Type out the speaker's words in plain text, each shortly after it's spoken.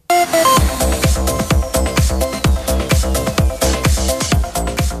A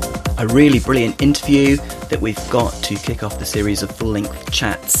really brilliant interview that we've got to kick off the series of full-length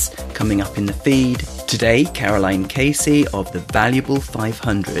chats coming up in the feed. Today, Caroline Casey of the Valuable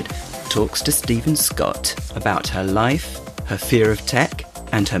 500 talks to Stephen Scott about her life, her fear of tech,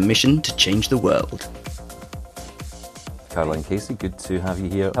 and her mission to change the world. Caroline Casey, good to have you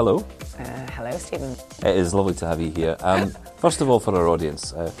here. Hello. Hello, Stephen. It is lovely to have you here. First of all, for our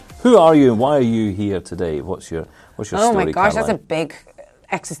audience, who are you and why are you here today? What's your story, Oh my gosh, Caroline? that's a big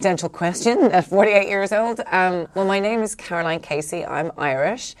existential question at 48 years old. Well, my name is Caroline Casey. I'm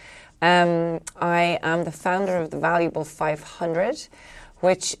Irish. I am the founder of the Valuable 500,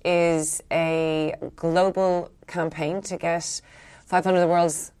 which is a global campaign to get 500 of the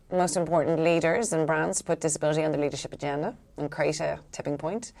world's most important leaders and brands to put disability on the leadership agenda and create a tipping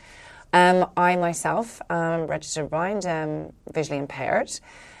point. I myself am registered blind, visually impaired.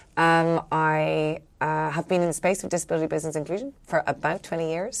 I have been in the space of disability business inclusion for about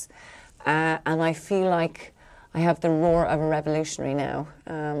 20 years, and I feel like I have the roar of a revolutionary now.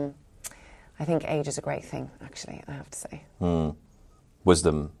 I think age is a great thing, actually, I have to say.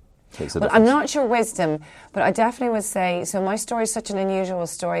 Wisdom makes a difference. I'm not sure wisdom, but I definitely would say, so my story is such an unusual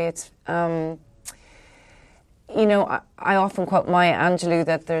story. It's, I often quote Maya Angelou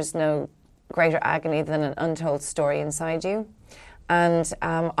that there's no greater agony than an untold story inside you. And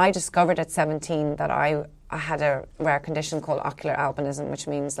I discovered at 17 that I had a rare condition called ocular albinism, which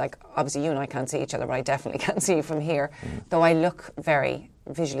means, like, obviously you and I can't see each other, but I definitely can't see you from here, though I look very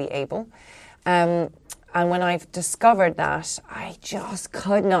visually able. And when I've discovered that, I just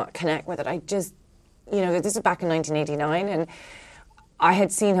could not connect with it. I just, this is back in 1989, and I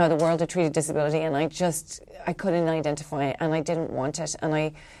had seen how the world had treated disability, and I couldn't identify it, and I didn't want it, and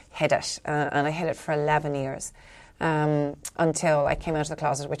I hid it. And I hid it for 11 years. Until I came out of the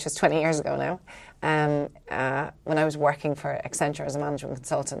closet, which was 20 years ago now, when I was working for Accenture as a management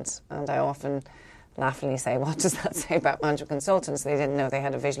consultant. And I often laughingly say, what does that say about management consultants? They didn't know they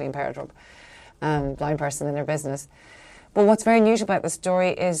had a visually impaired or blind person in their business. But what's very unusual about the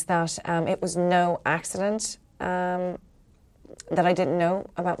story is that it was no accident that I didn't know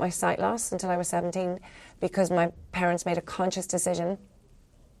about my sight loss until I was 17, because my parents made a conscious decision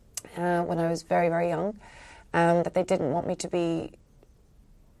when I was very, very young, that they didn't want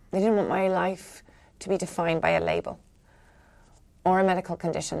my life to be defined by a label or a medical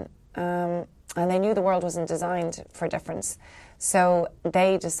condition. And they knew the world wasn't designed for difference. So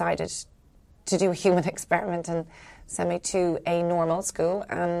they decided to do a human experiment and send me to a normal school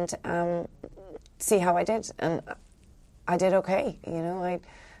and see how I did. And I did okay,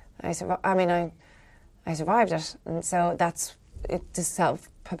 I survived it. And so it just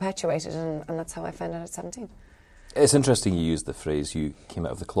self-perpetuated, and that's how I found out at 17. It's interesting you used the phrase, you came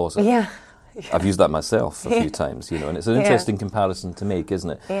out of the closet. Yeah. I've used that myself a few times, and it's an interesting comparison to make, isn't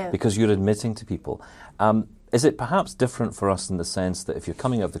it? Yeah. Because you're admitting to people. Is it perhaps different for us in the sense that if you're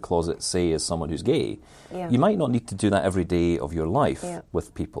coming out of the closet, say, as someone who's gay, you might not need to do that every day of your life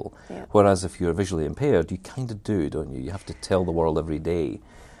with people, whereas if you're visually impaired, you kind of do, don't you? You have to tell the world every day,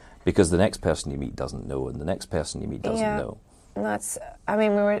 because the next person you meet doesn't know, and the next person you meet doesn't know.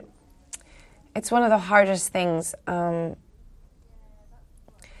 It's one of the hardest things, and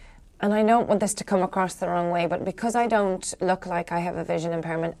I don't want this to come across the wrong way, but because I don't look like I have a vision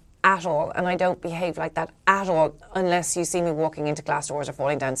impairment at all, and I don't behave like that at all unless you see me walking into glass doors or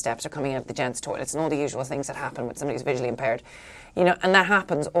falling down steps or coming out of the gents' toilets and all the usual things that happen with somebody who's visually impaired, and that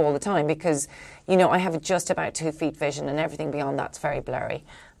happens all the time because, I have just about 2 feet vision and everything beyond that's very blurry.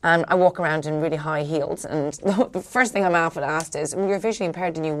 And I walk around in really high heels, and the first thing I'm often asked is, you're visually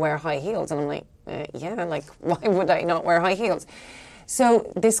impaired and you wear high heels? And I'm like, why would I not wear high heels?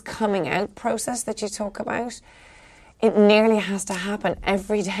 So this coming out process that you talk about, it nearly has to happen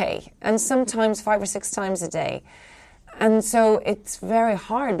every day, and sometimes 5 or 6 times a day. And so it's very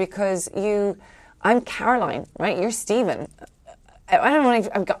hard because I'm Caroline, right? You're Stephen.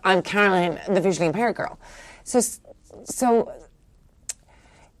 I'm Caroline, the visually impaired girl. So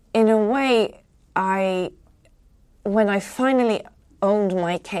in a way, when I finally owned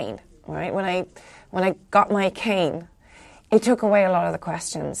my cane, right? When I got my cane, it took away a lot of the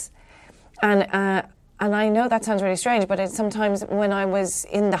questions. And I know that sounds really strange, but sometimes when I was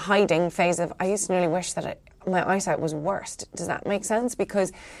in the hiding phase I used to nearly wish that my eyesight was worse. Does that make sense?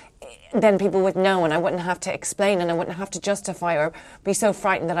 Because then people would know, and I wouldn't have to explain, and I wouldn't have to justify or be so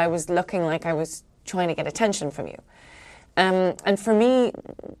frightened that I was looking like I was trying to get attention from you. And for me,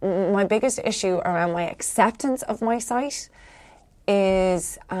 my biggest issue around my acceptance of my sight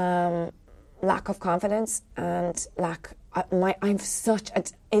is lack of confidence and lack I'm such an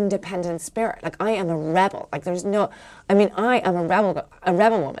independent spirit. Like, I am a rebel. Like, I am a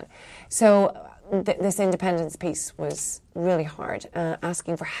rebel woman. So this independence piece was really hard.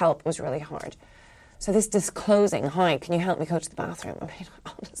 Asking for help was really hard. So this disclosing, hi, can you help me go to the bathroom? I mean,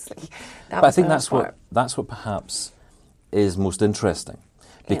 honestly, but I think that's what perhaps is most interesting,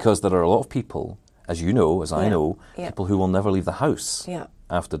 because there are a lot of people, as you know, as I know, people who will never leave the house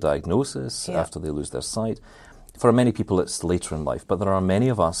after diagnosis, after they lose their sight. For many people, it's later in life, but there are many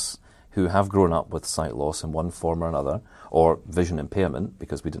of us who have grown up with sight loss in one form or another, or vision impairment,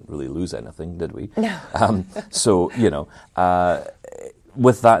 because we didn't really lose anything, did we? No. So, you know,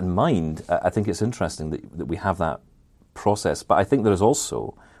 with that in mind, I think it's interesting that we have that process. But I think there is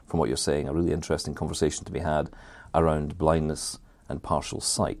also, from what you're saying, a really interesting conversation to be had around blindness and partial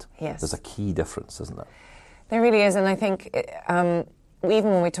sight. Yes. There's a key difference, isn't there? There really is, and I think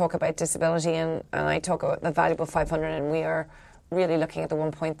even when we talk about disability, and I talk about the Valuable 500, and we are really looking at the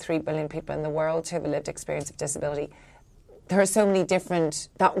 1.3 billion people in the world who have a lived experience of disability, there are so many different,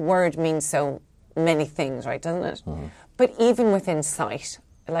 that word means so many things, right, doesn't it? Mm-hmm. But even within sight,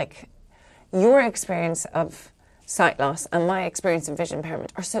 like, your experience of sight loss and my experience of vision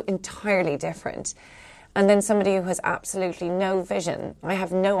impairment are so entirely different. And then somebody who has absolutely no vision, I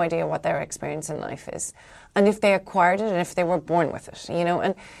have no idea what their experience in life is, and if they acquired it and if they were born with it, you know.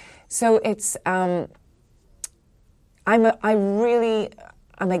 And so it's, I really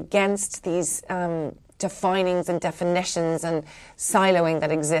am against these definings and definitions and siloing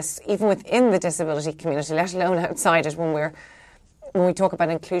that exists even within the disability community, let alone outside it, when we talk about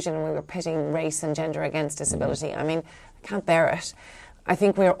inclusion and we were pitting race and gender against disability. I mean, I can't bear it. I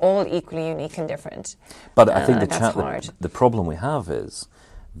think we're all equally unique and different. But I think the problem we have is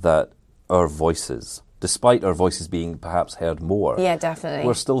that our voices, despite our voices being perhaps heard more, definitely,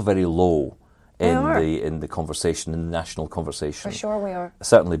 we're still very low in the conversation, in the national conversation. For sure we are.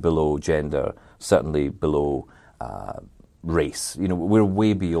 Certainly below gender, certainly below race. You know, we're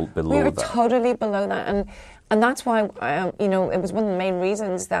way below that. We're totally below that, and that's why you know, it was one of the main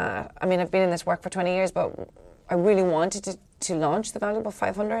reasons that, I mean, I've been in this work for 20 years, but I really wanted to launch the Valuable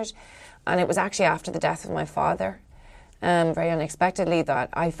 500, and it was actually after the death of my father, very unexpectedly, that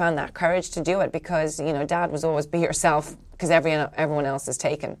I found that courage to do it, because, you know, Dad was always be yourself because everyone else is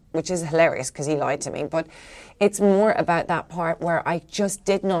taken, which is hilarious because he lied to me. But it's more about that part where I just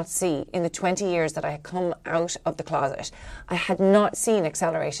did not see, in the 20 years that I had come out of the closet, I had not seen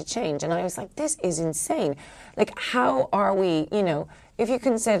accelerated change. And I was like, this is insane. Like, how are we, you know, if you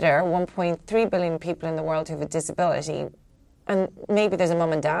consider 1.3 billion people in the world who have a disability, and maybe there's a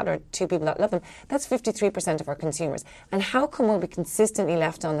mum and dad or two people that love them, that's 53% of our consumers. And how come we'll be consistently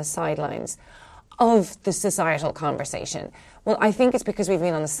left on the sidelines of the societal conversation? Well, I think it's because we've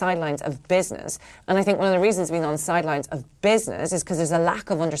been on the sidelines of business. And I think one of the reasons we've been on the sidelines of business is because there's a lack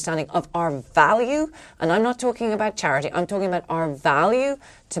of understanding of our value. And I'm not talking about charity. I'm talking about our value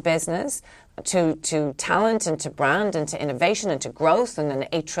to business, to talent and to brand and to innovation and to growth and an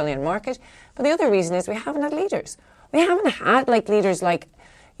 8 trillion market. But the other reason is we haven't had leaders. We haven't had leaders like,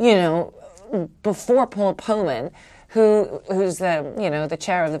 you know, before Paul Polman, who's the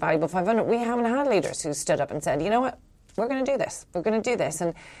chair of the Valuable 500. We haven't had leaders who stood up and said, you know what, we're going to do this. We're going to do this.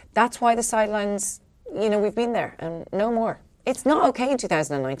 And that's why the sidelines, you know, we've been there and no more. It's not okay in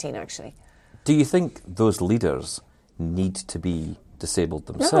 2019, actually. Do you think those leaders need to be disabled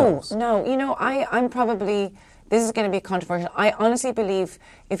themselves? No. You know, I'm probably... This is going to be controversial. I honestly believe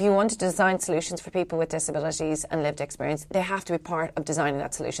if you want to design solutions for people with disabilities and lived experience, they have to be part of designing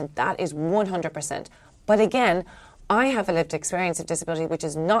that solution. That is 100%. But again, I have a lived experience of disability which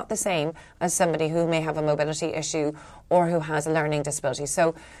is not the same as somebody who may have a mobility issue or who has a learning disability.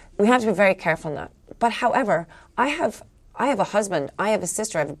 So we have to be very careful in that. But however, I have a husband, I have a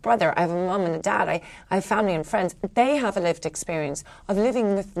sister, I have a brother, I have a mum and a dad, I have family and friends. They have a lived experience of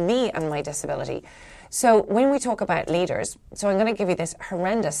living with me and my disability. So when we talk about leaders, so I'm going to give you this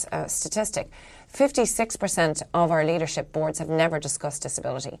horrendous statistic. 56% of our leadership boards have never discussed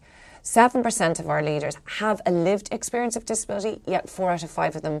disability. 7% of our leaders have a lived experience of disability, yet 4 out of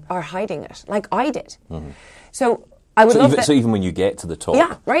 5 of them are hiding it, like I did. Mm-hmm. So I would love so even when you get to the top.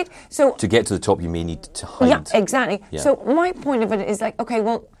 Yeah, right. So to get to the top, you may need to hide. Yeah, exactly. Yeah. So my point of it is like, okay,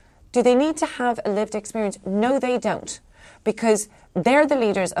 well, do they need to have a lived experience? No, they don't. Because they're the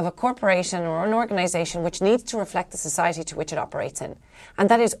leaders of a corporation or an organisation which needs to reflect the society to which it operates in. And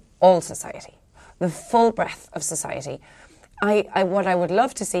that is all society, the full breadth of society. What I would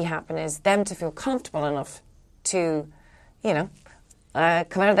love to see happen is them to feel comfortable enough to, you know,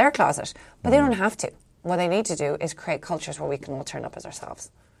 come out of their closet. But they don't have to. What they need to do is create cultures where we can all turn up as ourselves.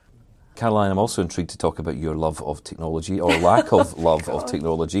 Caroline, I'm also intrigued to talk about your love of technology, or lack of love of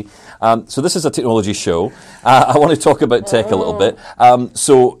technology. So this is a technology show. I want to talk about tech a little bit.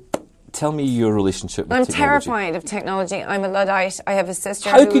 So tell me your relationship with technology. I'm terrified of technology. I'm a Luddite. I have a sister.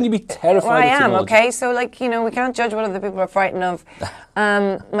 How can you be terrified of technology? I am, okay? So, we can't judge what other people are frightened of.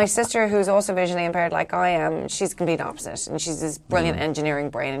 My sister, who's also visually impaired like I am, she's the complete opposite. And she's this brilliant engineering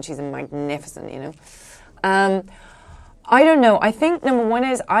brain, and she's magnificent, I don't know. I think number one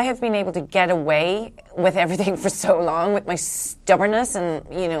is I have been able to get away with everything for so long with my stubbornness and,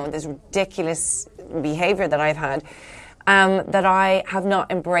 this ridiculous behavior that I've had, that I have not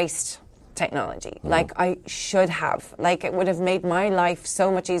embraced technology like I should have. Like, it would have made my life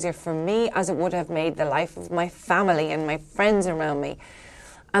so much easier for me as it would have made the life of my family and my friends around me.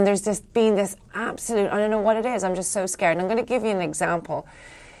 And there's just been this absolute, I don't know what it is, I'm just so scared. And I'm going to give you an example.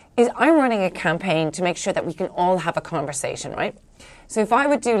 I'm running a campaign to make sure that we can all have a conversation, right? So if I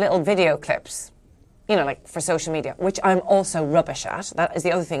would do little video clips, for social media, which I'm also rubbish at. That is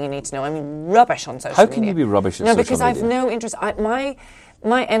the other thing you need to know. I'm rubbish on social media. How can you be rubbish at social media? No, because I've no interest.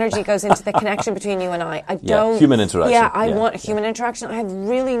 My energy goes into the connection between you and I. Human interaction. Yeah, I want human interaction. I have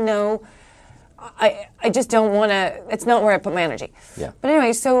really no... I just don't want to... It's not where I put my energy. Yeah. But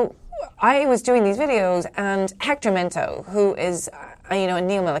anyway, so I was doing these videos, and Hector Minto, who is... and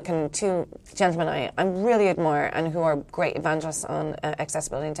Neil Milliken, two gentlemen I really admire and who are great evangelists on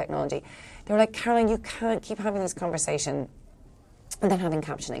accessibility and technology. They were like, Caroline, you can't keep having this conversation and then having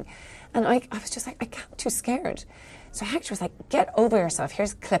captioning. And I was just like, I'm too scared. So Hector was like, get over yourself.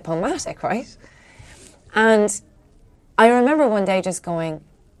 Here's Clip-O-Matic, right? And I remember one day just going,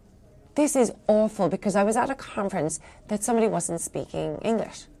 this is awful, because I was at a conference that somebody wasn't speaking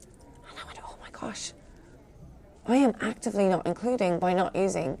English. And I went, oh my gosh. I am actively not including by not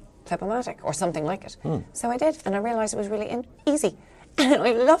using Clip-O-Matic or something like it. So I did, and I realised it was really easy. And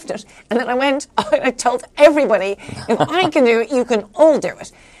I loved it. And then I went, I told everybody, if I can do it, you can all do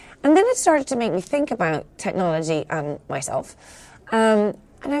it. And then it started to make me think about technology and myself. And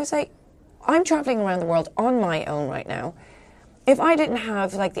I was like, I'm travelling around the world on my own right now. If I didn't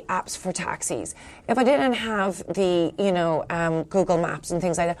have the apps for taxis, if I didn't have the, Google Maps and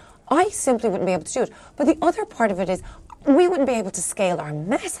things like that, I simply wouldn't be able to do it. But the other part of it is we wouldn't be able to scale our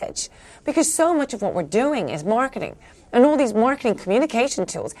message, because so much of what we're doing is marketing. And all these marketing communication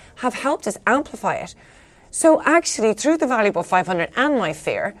tools have helped us amplify it. So actually, through the Valuable 500 and my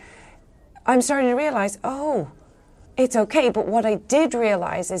fear, I'm starting to realise, it's okay. But what I did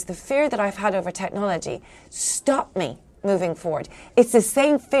realise is the fear that I've had over technology stopped me moving forward. It's the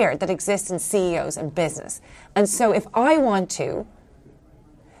same fear that exists in CEOs and business. And so if I want to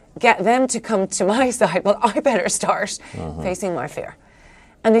get them to come to my side, well, I better start facing my fear.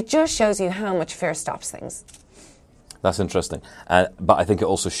 And it just shows you how much fear stops things. That's interesting. But I think it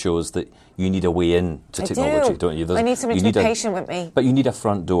also shows that you need a way in to technology, don't you? I need somebody to be patient with me. But you need a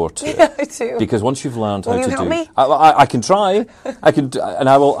front door to it. Yeah, I do. Because once you've learned how to do... Will you help me? I can try. And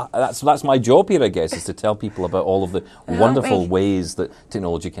I will. That's my job here, I guess, is to tell people about all of the wonderful ways that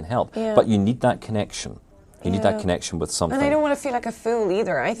technology can help. Yeah. But you need that connection. You need that connection with something. And I don't want to feel like a fool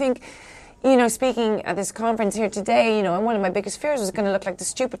either. I think... speaking at this conference here today, one of my biggest fears was going to look like the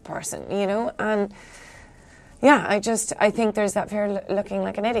stupid person, and yeah, I think there's that fear looking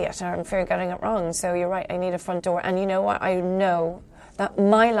like an idiot or fear of getting it wrong. So you're right, I need a front door. And you know what? I know that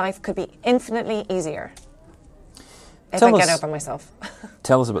my life could be infinitely easier if I get over myself.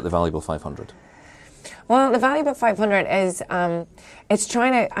 Tell us about the Valuable 500. Well, the Valuable 500 is, it's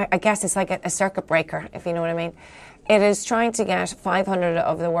trying to, I guess it's like a circuit breaker, if you know what I mean. It is trying to get 500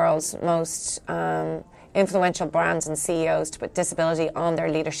 of the world's most influential brands and CEOs to put disability on their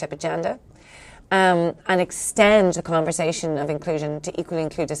leadership agenda, and extend the conversation of inclusion to equally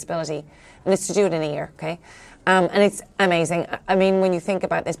include disability. And it's to do it in a year, okay? And it's amazing. I mean, when you think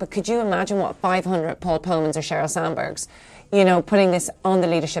about this, but could you imagine what 500 Paul Pullmans or Sheryl Sandbergs, putting this on the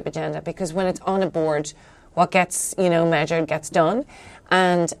leadership agenda? Because when it's on a board, what gets, measured gets done.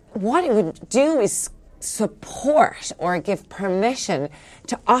 And what it would do is support or give permission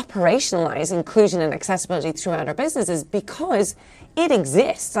to operationalize inclusion and accessibility throughout our businesses, because it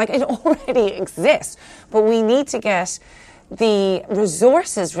exists. It already exists. But we need to get the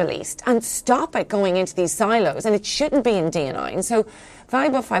resources released and stop it going into these silos. And it shouldn't be in D&I. And so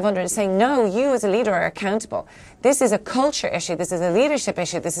Valuable 500 is saying, no, you as a leader are accountable. This is a culture issue. This is a leadership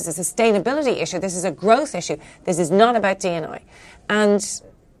issue. This is a sustainability issue. This is a growth issue. This is not about D&I. And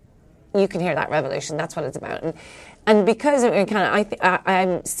you can hear that revolution. That's what it's about. And because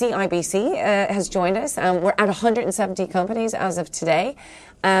CIBC has joined us, we're at 170 companies as of today.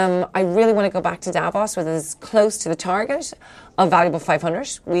 I really want to go back to Davos, where it's close to the target of Valuable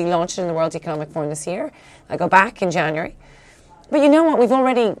 500. We launched it in the World Economic Forum this year. I go back in January. But you know what? We've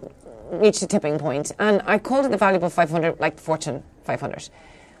already reached a tipping point, and I called it the Valuable 500, like the Fortune 500.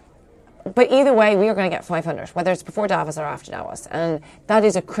 But either way, we are going to get 500, whether it's before Davos or after Davos. And that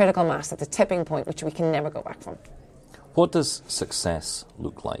is a critical mass. That's a tipping point, which we can never go back from. What does success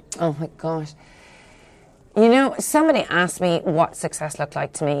look like? Oh, my gosh. You know, somebody asked me what success looked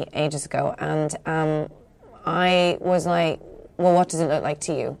like to me ages ago. And I was like, well, what does it look like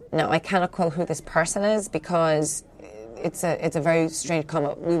to you? Now, I cannot quote who this person is because it's a very strange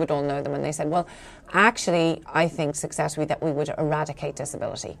comment. We would all know them. And they said, well, actually, I think success would be that we would eradicate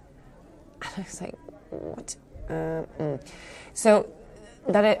disability. And I was like, what? So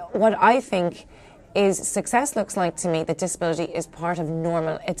what I think is success looks like to me that disability is part of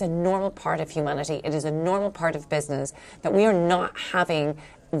normal. It's a normal part of humanity. It is a normal part of business, that we are not having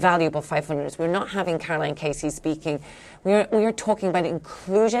Valuable 500s. We're not having Caroline Casey speaking. We are talking about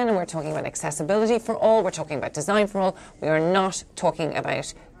inclusion, and we're talking about accessibility for all. We're talking about design for all. We are not talking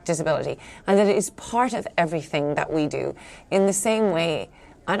about disability. And that it is part of everything that we do. In the same way,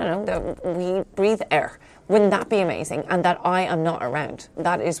 I don't know, that we breathe air. Wouldn't that be amazing? And that I am not around.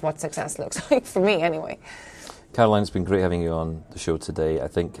 That is what success looks like for me anyway. Caroline, it's been great having you on the show today. I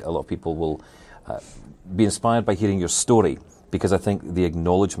think a lot of people will be inspired by hearing your story, because I think the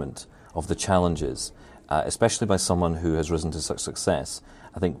acknowledgement of the challenges, especially by someone who has risen to such success,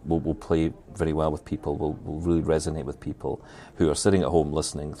 I think will play very well with people, will really resonate with people who are sitting at home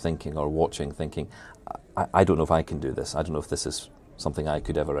listening, thinking, or watching, thinking, I don't know if I can do this. I don't know if this is something I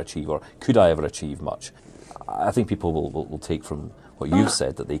could ever achieve, or could I ever achieve much. I think people will take from what you've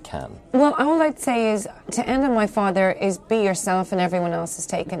said that they can. Well, all I'd say is, to end on my father, is be yourself and everyone else is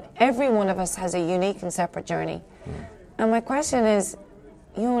taken. Every one of us has a unique and separate journey. And my question is,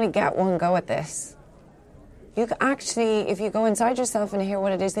 you only get one go at this. You actually, if you go inside yourself and hear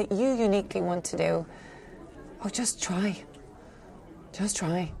what it is that you uniquely want to do, just try. Just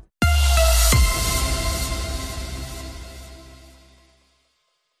try.